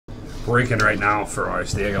breaking right now for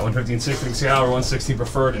RSD. I got 115-16 Excalibur, 116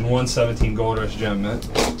 preferred, and 117 Gold Rush Gem Mint.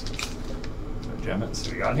 Gem Mint, see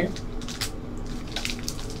what we got in here.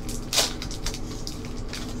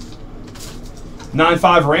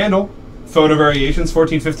 $9.5 Randall, photo variations,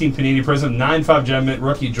 14-15 Panini Prism, 9.5 Gem Mint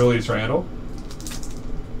rookie Julius Randle.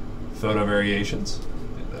 Photo variations.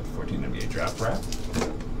 And that 14 NBA draft wrap.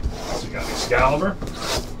 So we got Excalibur.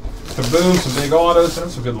 Kaboom, some big autos. Have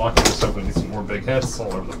some good luck with this. Hopefully, need some more big hits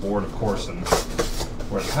all over the board, of course, and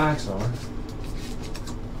where the packs are.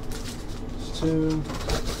 There's 2.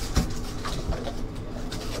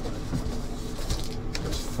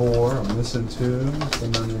 There's 4. I'm missing 2.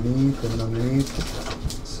 Put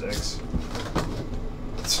underneath. 6.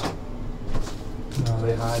 Oh,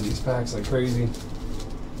 they hide these packs like crazy.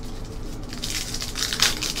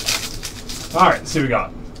 All right, let's see what we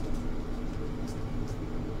got.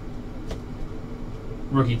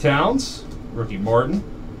 Rookie Towns, Rookie Martin,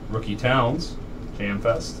 Rookie Towns,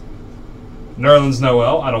 Jamfest. Nerlens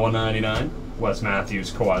Noel out of 199. Wes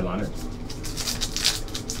Matthews, Kawhi Leonard.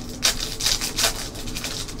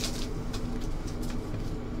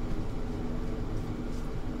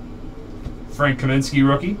 Frank Kaminsky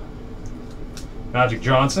rookie. Magic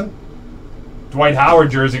Johnson. Dwight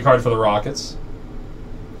Howard jersey card for the Rockets.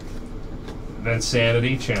 Vince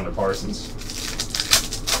Sanity, Chandler Parsons.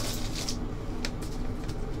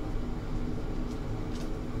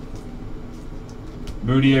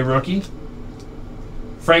 Moutier rookie.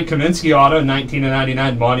 Frank Kaminsky auto,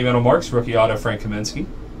 19/99 Monumental Marks. Rookie auto, Frank Kaminsky,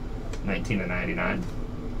 19/99.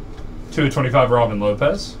 2/25 Robin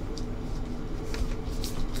Lopez.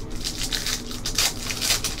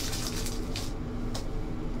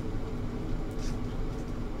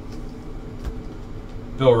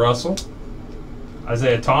 Bill Russell.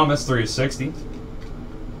 Isaiah Thomas, 3/60.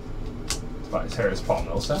 By Harris Paul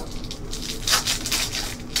Millsap.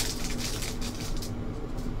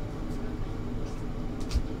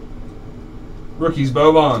 Rookies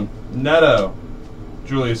Boban, Neto,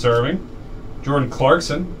 Julius Erving, Jordan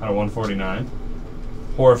Clarkson out of 149,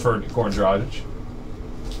 Horford, Goran Dragic.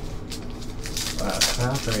 Last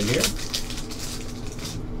half right here.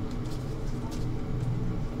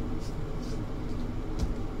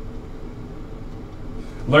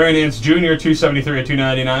 Larry Nance Jr.,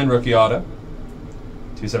 273/299, rookie auto.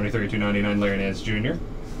 273/299, Larry Nance Jr.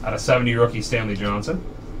 Out of 70, rookie Stanley Johnson,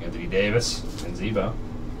 Anthony Davis, and Zebo.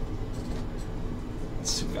 Let's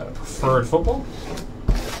see, we got a preferred football.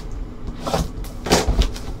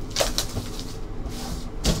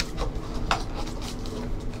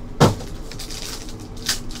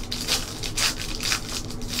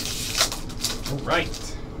 All right.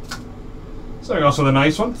 Starting off with a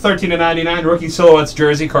nice one. 13/99 rookie silhouettes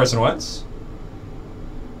jersey, Carson Wentz.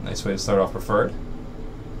 Nice way to start off preferred.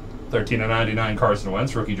 13/99 Carson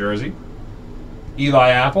Wentz, rookie jersey. Eli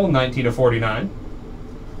Apple, 19/49.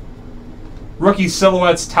 Rookie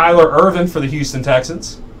silhouettes Tyler Ervin for the Houston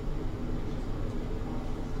Texans.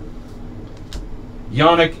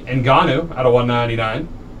 Yannick Ngannou out of 199.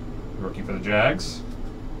 Rookie for the Jags.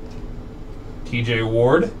 TJ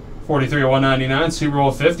Ward, 43/199, Super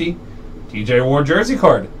Bowl 50. TJ Ward jersey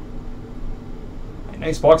card.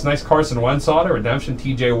 Nice box, nice Carson Wentz auto. Redemption,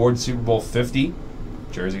 TJ Ward Super Bowl 50.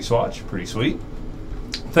 Jersey swatch, pretty sweet.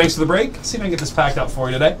 Thanks for the break. See if I can get this packed out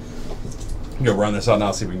for you today. Go run this out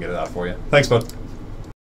now, see if we can get it out for you. Thanks, bud.